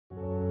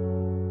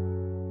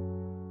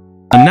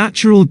A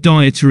natural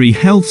dietary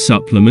health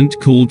supplement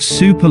called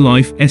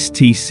Superlife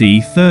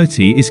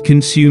Stc30 is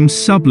consumed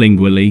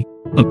sublingually,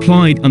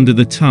 applied under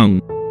the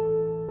tongue.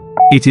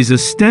 It is a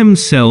stem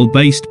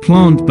cell-based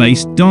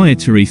plant-based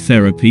dietary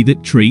therapy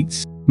that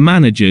treats,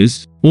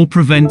 manages, or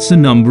prevents a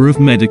number of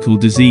medical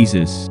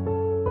diseases.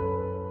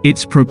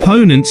 Its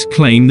proponents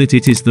claim that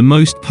it is the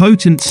most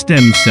potent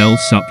stem cell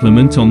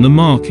supplement on the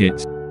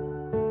market.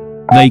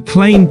 They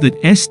claimed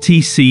that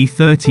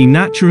Stc30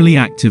 naturally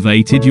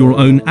activated your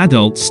own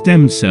adult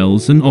stem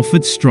cells and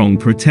offered strong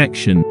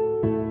protection.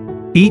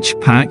 Each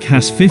pack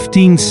has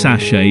 15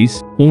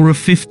 sachets, or a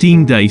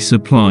 15-day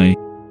supply.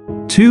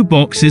 2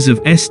 boxes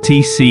of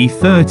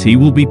Stc30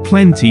 will be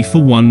plenty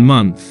for 1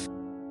 month.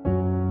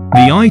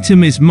 The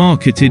item is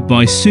marketed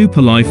by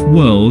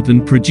Superlifeworld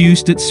and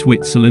produced at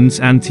Switzerland's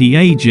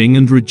anti-aging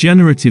and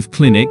regenerative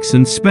clinics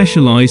and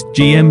specialized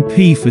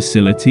GMP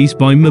facilities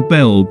by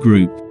Mabel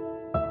Group.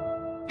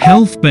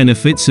 Health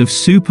benefits of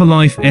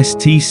Superlife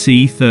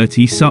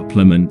Stc30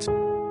 supplement.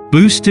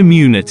 Boost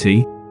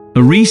immunity.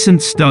 A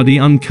recent study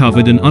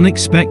uncovered an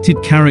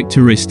unexpected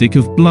characteristic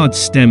of blood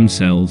stem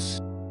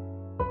cells.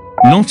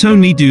 Not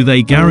only do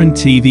they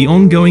guarantee the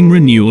ongoing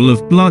renewal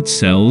of blood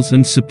cells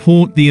and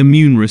support the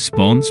immune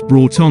response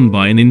brought on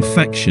by an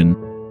infection,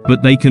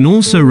 but they can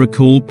also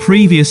recall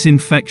previous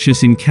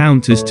infectious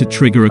encounters to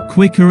trigger a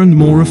quicker and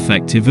more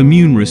effective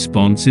immune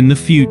response in the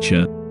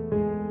future.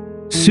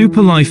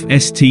 Superlife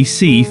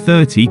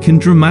Stc30 can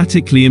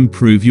dramatically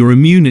improve your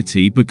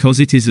immunity because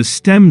it is a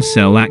stem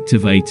cell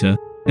activator,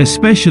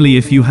 especially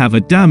if you have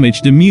a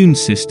damaged immune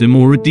system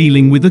or are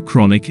dealing with a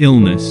chronic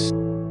illness.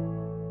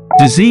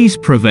 Disease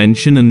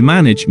prevention and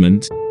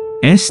management.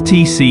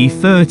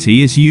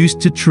 Stc30 is used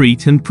to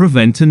treat and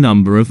prevent a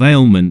number of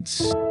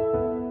ailments.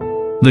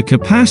 The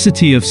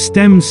capacity of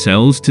stem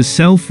cells to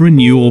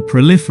self-renew or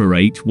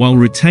proliferate while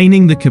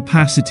retaining the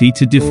capacity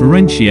to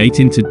differentiate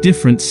into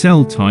different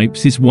cell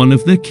types is one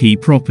of the key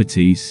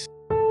properties.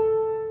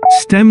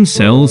 Stem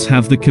cells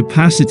have the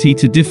capacity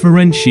to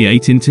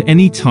differentiate into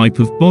any type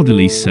of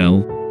bodily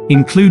cell,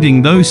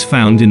 including those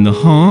found in the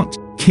heart,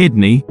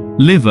 kidney,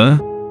 liver,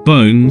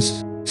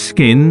 bones,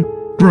 skin,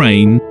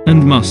 brain,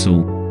 and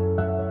muscle.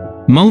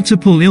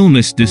 Multiple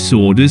illness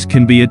disorders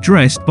can be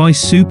addressed by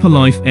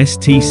Superlife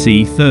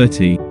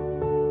Stc30.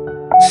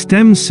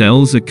 Stem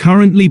cells are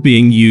currently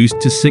being used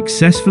to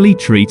successfully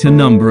treat a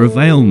number of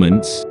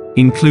ailments,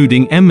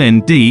 including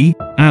MND,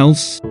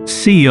 ALS,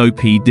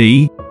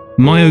 COPD,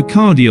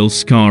 myocardial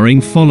scarring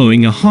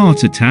following a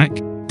heart attack,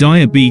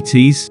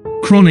 diabetes,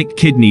 chronic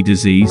kidney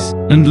disease,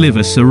 and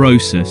liver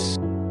cirrhosis.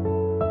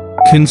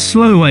 Can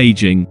slow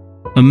aging.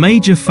 A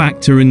major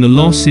factor in the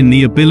loss in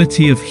the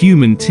ability of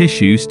human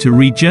tissues to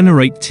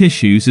regenerate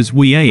tissues as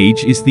we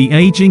age is the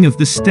aging of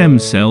the stem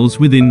cells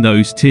within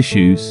those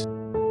tissues.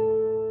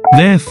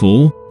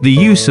 Therefore, the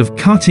use of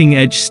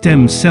cutting-edge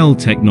stem cell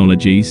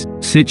technologies,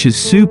 such as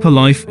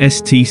Superlife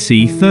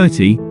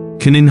Stc30,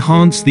 can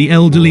enhance the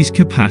elderly's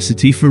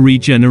capacity for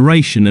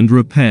regeneration and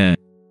repair.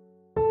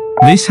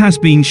 This has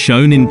been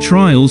shown in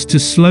trials to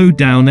slow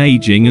down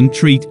aging and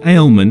treat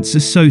ailments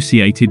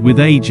associated with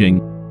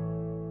aging.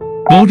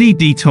 Body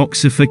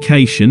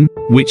detoxification,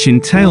 which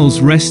entails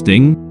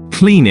resting,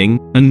 cleaning,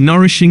 and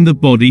nourishing the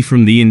body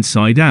from the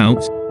inside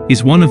out,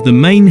 is one of the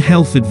main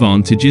health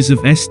advantages of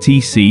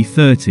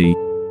Stc30.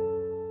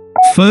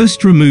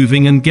 First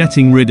removing and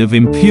getting rid of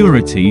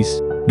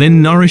impurities, then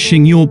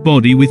nourishing your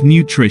body with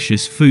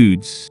nutritious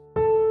foods.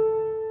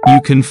 You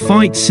can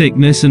fight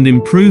sickness and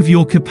improve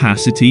your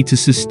capacity to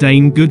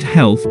sustain good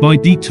health by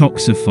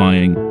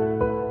detoxifying.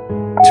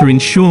 To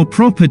ensure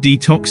proper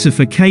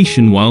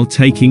detoxification while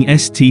taking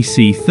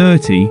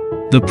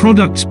Stc30, the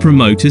product's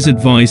promoters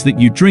advise that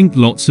you drink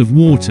lots of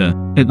water,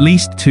 at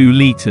least 2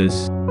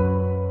 liters.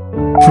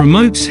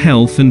 Promotes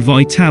health and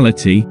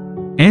vitality.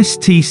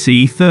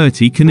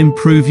 Stc30 can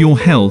improve your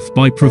health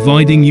by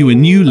providing you a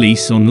new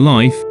lease on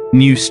life,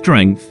 new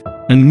strength,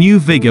 and new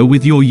vigor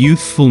with your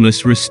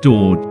youthfulness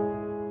restored.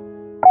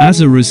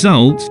 As a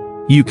result,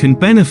 you can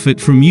benefit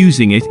from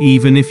using it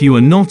even if you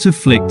are not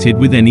afflicted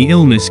with any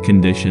illness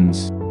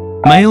conditions.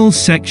 Male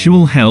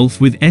sexual health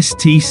with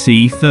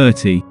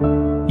Stc30.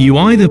 You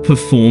either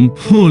perform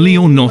poorly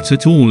or not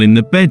at all in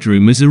the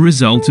bedroom as a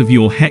result of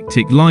your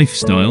hectic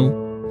lifestyle,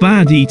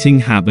 bad eating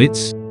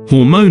habits,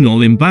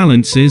 hormonal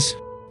imbalances,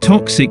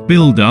 toxic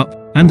buildup,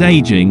 and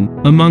aging,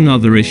 among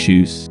other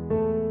issues.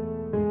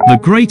 The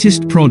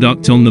greatest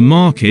product on the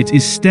market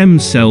is stem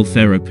cell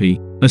therapy,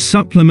 a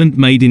supplement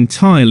made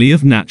entirely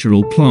of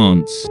natural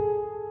plants.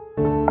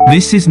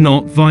 This is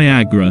not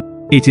Viagra.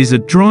 It is a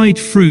dried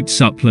fruit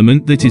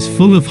supplement that is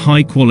full of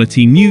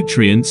high-quality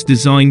nutrients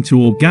designed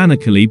to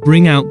organically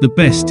bring out the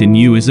best in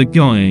you as a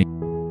guy.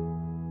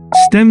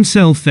 Stem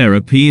cell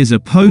therapy is a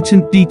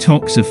potent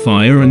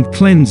detoxifier and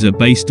cleanser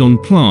based on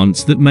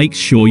plants that makes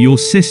sure your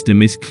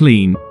system is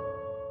clean.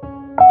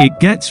 It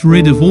gets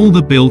rid of all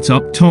the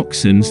built-up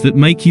toxins that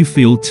make you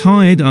feel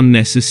tired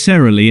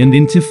unnecessarily and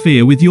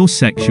interfere with your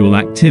sexual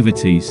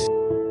activities.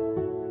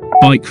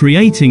 By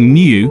creating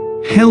new,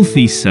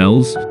 healthy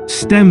cells,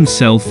 stem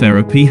cell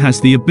therapy has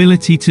the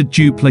ability to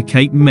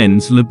duplicate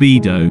men's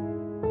libido.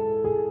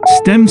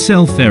 Stem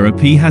cell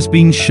therapy has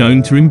been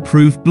shown to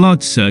improve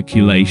blood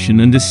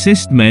circulation and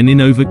assist men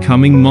in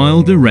overcoming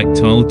mild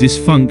erectile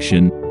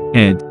dysfunction,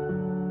 ED.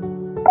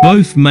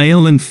 Both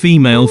male and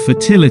female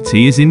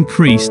fertility is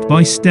increased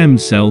by stem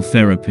cell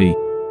therapy.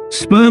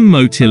 Sperm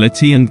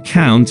motility and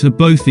count are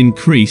both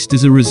increased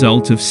as a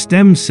result of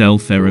stem cell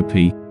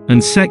therapy,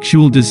 and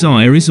sexual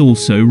desire is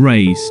also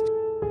raised.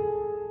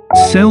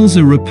 Cells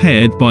are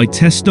repaired by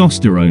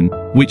testosterone,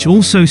 which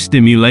also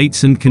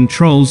stimulates and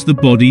controls the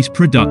body's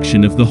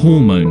production of the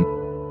hormone.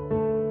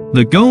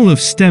 The goal of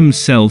stem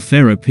cell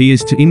therapy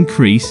is to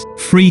increase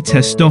free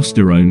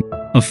testosterone,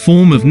 a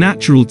form of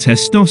natural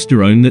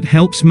testosterone that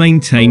helps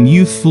maintain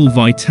youthful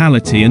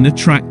vitality and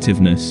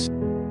attractiveness.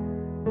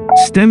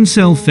 Stem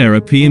cell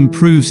therapy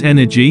improves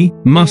energy,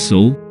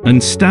 muscle,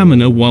 and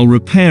stamina while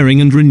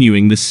repairing and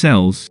renewing the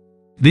cells.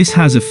 This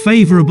has a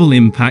favorable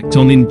impact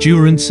on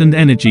endurance and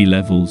energy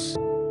levels.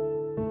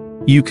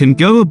 You can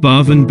go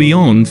above and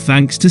beyond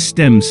thanks to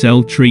stem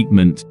cell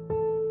treatment.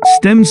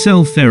 Stem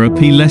cell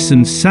therapy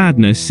lessens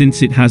sadness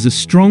since it has a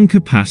strong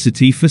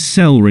capacity for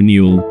cell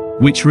renewal,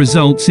 which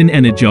results in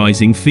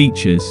energizing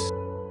features.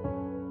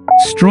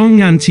 Strong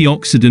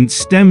antioxidant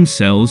stem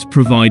cells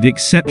provide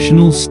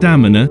exceptional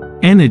stamina,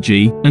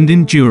 energy, and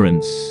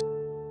endurance.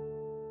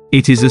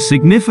 It is a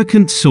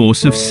significant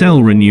source of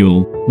cell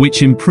renewal,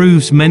 which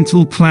improves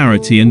mental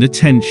clarity and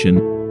attention.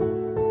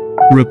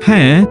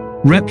 Repair,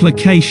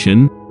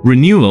 replication,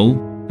 renewal,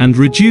 and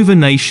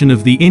rejuvenation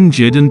of the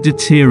injured and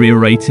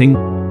deteriorating,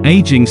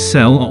 aging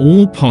cell are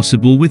all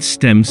possible with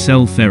stem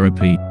cell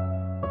therapy.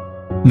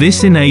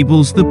 This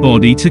enables the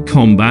body to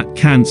combat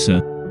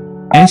cancer.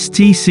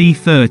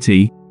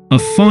 STC30, a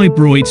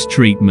fibroids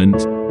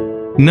treatment.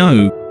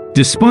 No.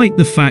 Despite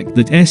the fact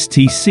that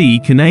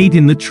STC can aid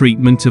in the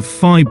treatment of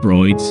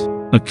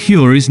fibroids, a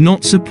cure is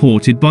not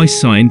supported by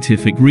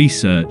scientific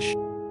research.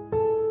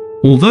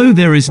 Although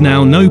there is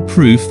now no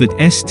proof that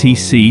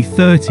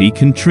STC30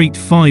 can treat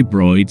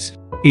fibroids,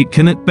 it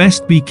can at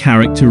best be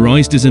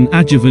characterized as an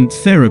adjuvant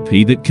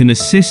therapy that can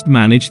assist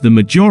manage the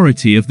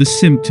majority of the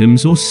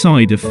symptoms or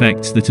side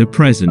effects that are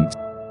present.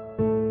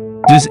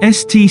 Does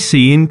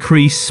STC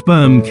increase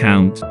sperm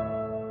count?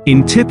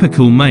 In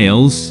typical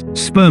males,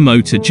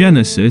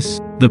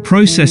 spermatogenesis, the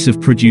process of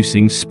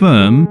producing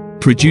sperm,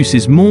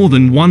 produces more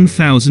than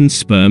 1,000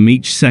 sperm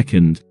each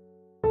second.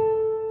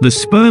 The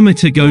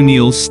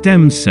spermatogonial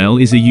stem cell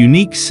is a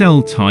unique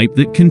cell type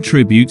that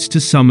contributes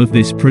to some of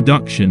this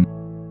production.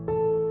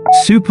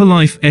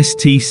 Superlife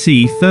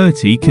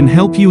Stc30 can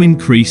help you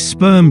increase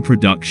sperm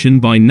production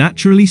by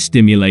naturally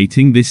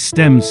stimulating this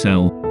stem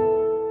cell.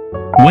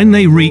 When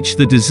they reach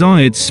the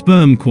desired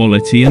sperm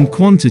quality and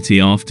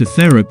quantity after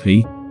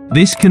therapy,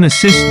 this can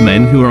assist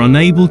men who are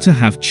unable to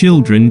have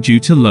children due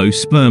to low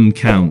sperm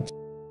count.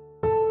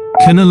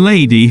 Can a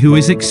lady who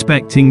is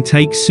expecting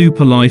take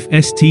Superlife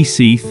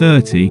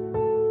Stc30?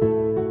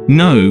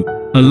 No,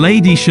 a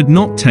lady should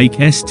not take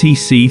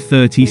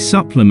Stc30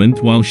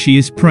 supplement while she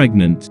is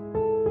pregnant.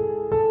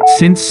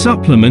 Since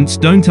supplements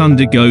don't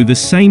undergo the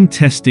same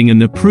testing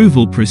and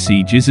approval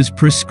procedures as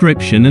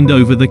prescription and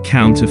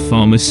over-the-counter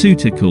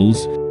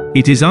pharmaceuticals,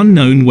 it is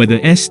unknown whether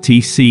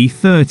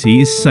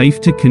Stc30 is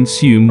safe to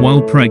consume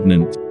while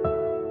pregnant.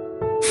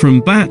 From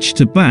batch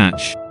to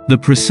batch, the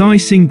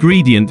precise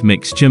ingredient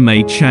mixture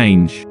may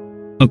change.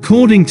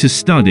 According to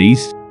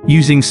studies,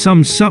 using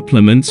some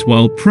supplements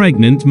while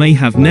pregnant may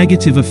have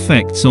negative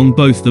effects on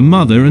both the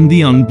mother and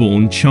the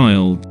unborn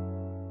child.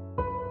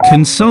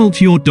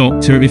 Consult your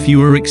doctor if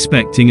you are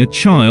expecting a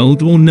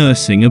child or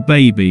nursing a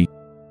baby.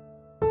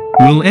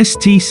 Will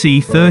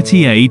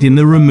Stc30 aid in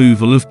the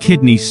removal of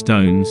kidney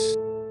stones?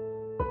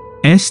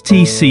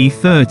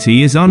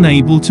 Stc30 is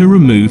unable to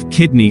remove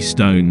kidney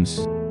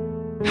stones.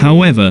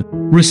 However,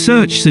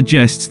 research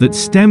suggests that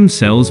stem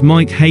cells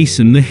might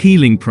hasten the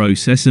healing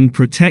process and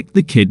protect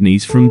the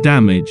kidneys from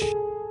damage.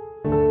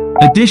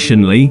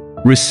 Additionally,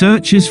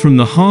 researchers from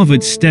the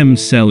Harvard Stem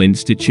Cell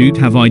Institute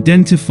have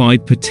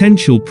identified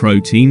potential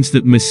proteins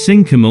that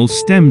mesenchymal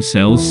stem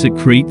cells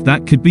secrete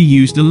that could be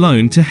used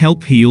alone to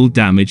help heal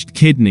damaged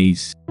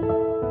kidneys.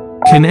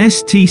 Can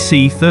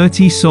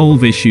Stc30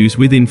 solve issues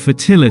with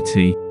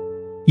infertility?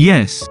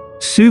 Yes,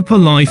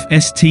 Superlife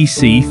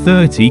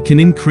Stc30 can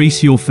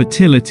increase your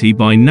fertility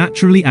by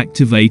naturally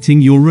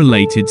activating your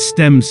related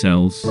stem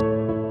cells.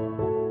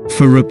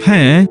 For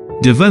repair,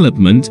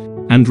 development,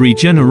 and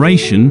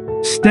regeneration,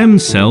 stem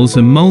cells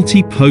are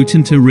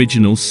multipotent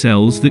original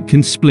cells that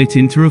can split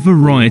into a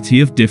variety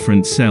of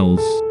different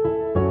cells.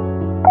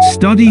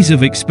 Studies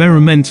of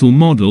experimental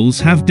models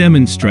have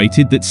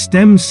demonstrated that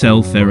stem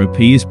cell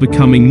therapy is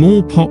becoming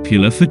more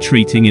popular for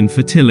treating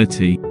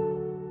infertility.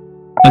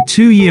 A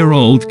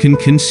 2-year-old can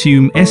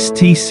consume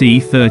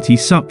Stc30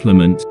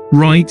 supplement,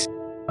 right?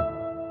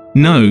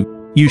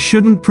 No, you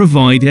shouldn't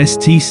provide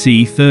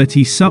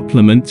Stc30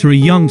 supplement to a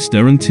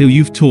youngster until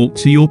you've talked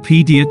to your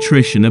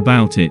pediatrician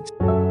about it.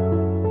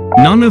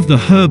 None of the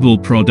herbal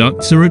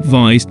products are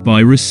advised by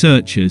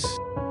researchers.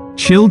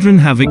 Children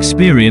have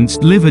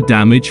experienced liver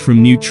damage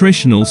from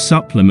nutritional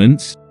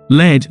supplements,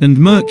 lead and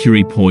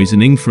mercury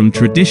poisoning from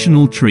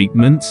traditional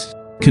treatments,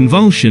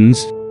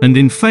 convulsions, and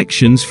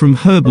infections from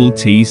herbal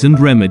teas and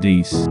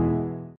remedies.